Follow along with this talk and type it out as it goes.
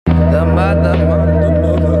mother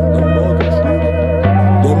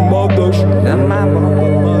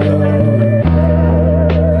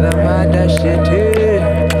city.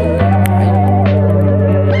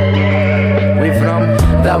 We from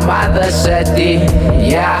the mother city,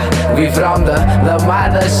 yeah. We from the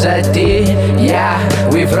mother city, yeah.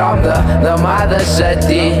 We from the mother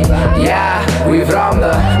city, yeah. We from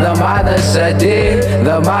the mother city,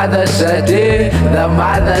 the mother city, the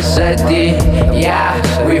mother city, yeah.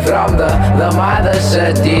 We from the mother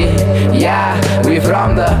city, yeah. We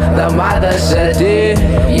from the mother city,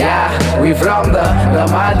 yeah. We from the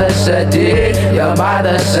mother city, the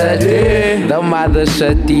mother city, the mother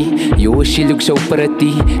city. Yo, she looks so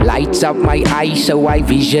pretty, lights up my eyes so my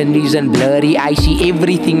vision isn't blurry. I see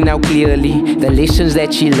everything now clearly, the lessons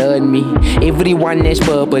that she learned me. Everyone has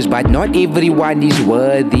purpose, but not everyone is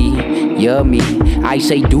worthy. Hear me, I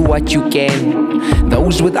say do what you can.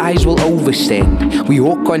 Those with eyes will overstand. We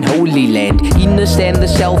walk on holy land, understand the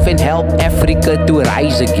self and help Africa to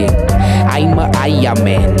rise again. I'm a Iron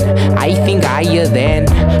Man, I think higher than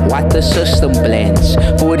what the system plans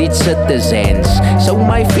for its citizens. So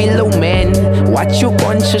my fellow man, what's your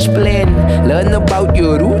conscious plan? Learn about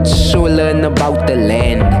your roots, so learn about the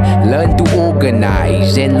land. Learn to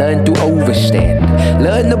organize and learn to overstand.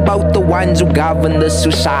 Learn about the ones who govern the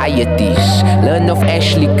societies. Learn of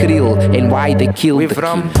Ashley Krill and why they killed the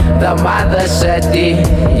from the mother city,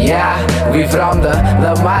 yeah. We from the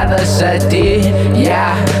mother city,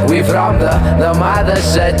 yeah. We from the mother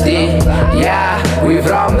city, yeah. We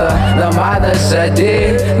from the mother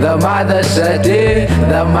city, the mother city,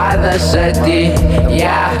 the mother city,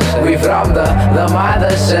 yeah. We from the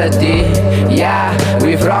mother city, yeah.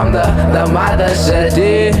 We from the mother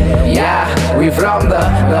city, yeah. We from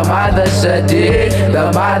the mother city,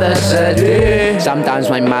 the mother city. Sometimes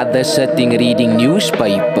my mother's sitting reading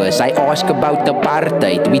newspapers. I ask about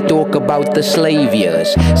apartheid, we talk about the slave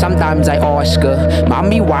years. Sometimes I ask her,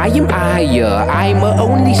 Mommy, why am I here? I'm her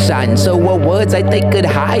only son, so her words I take it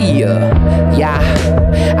higher. Yeah,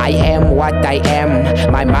 I am what I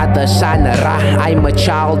am, my mother's son. I'm a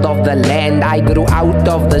child of the land. I grew out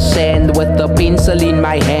of the sand with a pencil in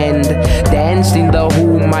my hand. Danced in the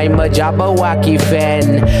home, I'm a Jabberwocky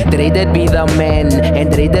fan. Dreaded be the man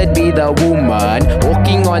and dreaded be the woman,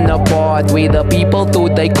 walking on a path where the people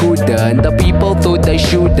thought they couldn't, the people thought they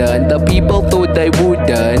shouldn't, the people thought they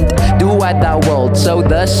wouldn't do what I want. So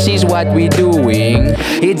this is what we doing.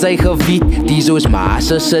 Het sy geviet, die soos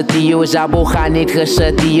maase sit, die oos abo gaan het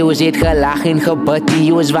gesit, die oos het gelag en gebid,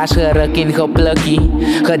 die oos was geruk en geplikkie,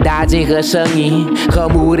 gedaans en gesingie,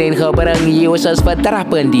 gemoer en gebring, die oos is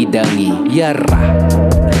vertrap in die dingie. Jera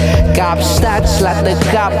Kaapstad slaat de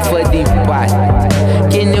kap vir die pad.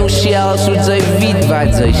 Ken jou selfs hoe sy weet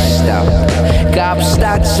wat sy stap.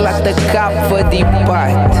 Kaapstad slaat de kap vir die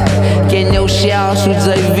pad. Ken jou selfs hoe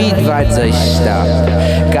sy weet wat sy stap.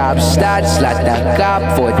 Kaapstad slaat de kap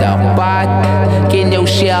vir die pad. Ken jou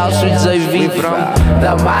selfs hoe sy weet wat.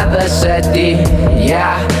 The mother city,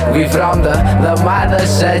 yeah. We from the mother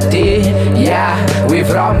city, yeah. We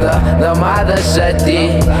from the mother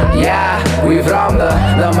city, yeah. We from the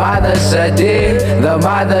mother city, the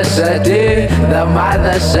mother city, the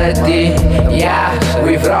mother city, yeah.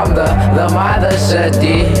 We from the mother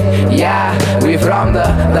city, yeah. We from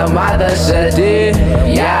the mother city,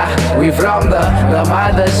 yeah. We from the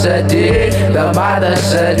mother city, the mother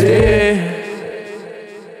city.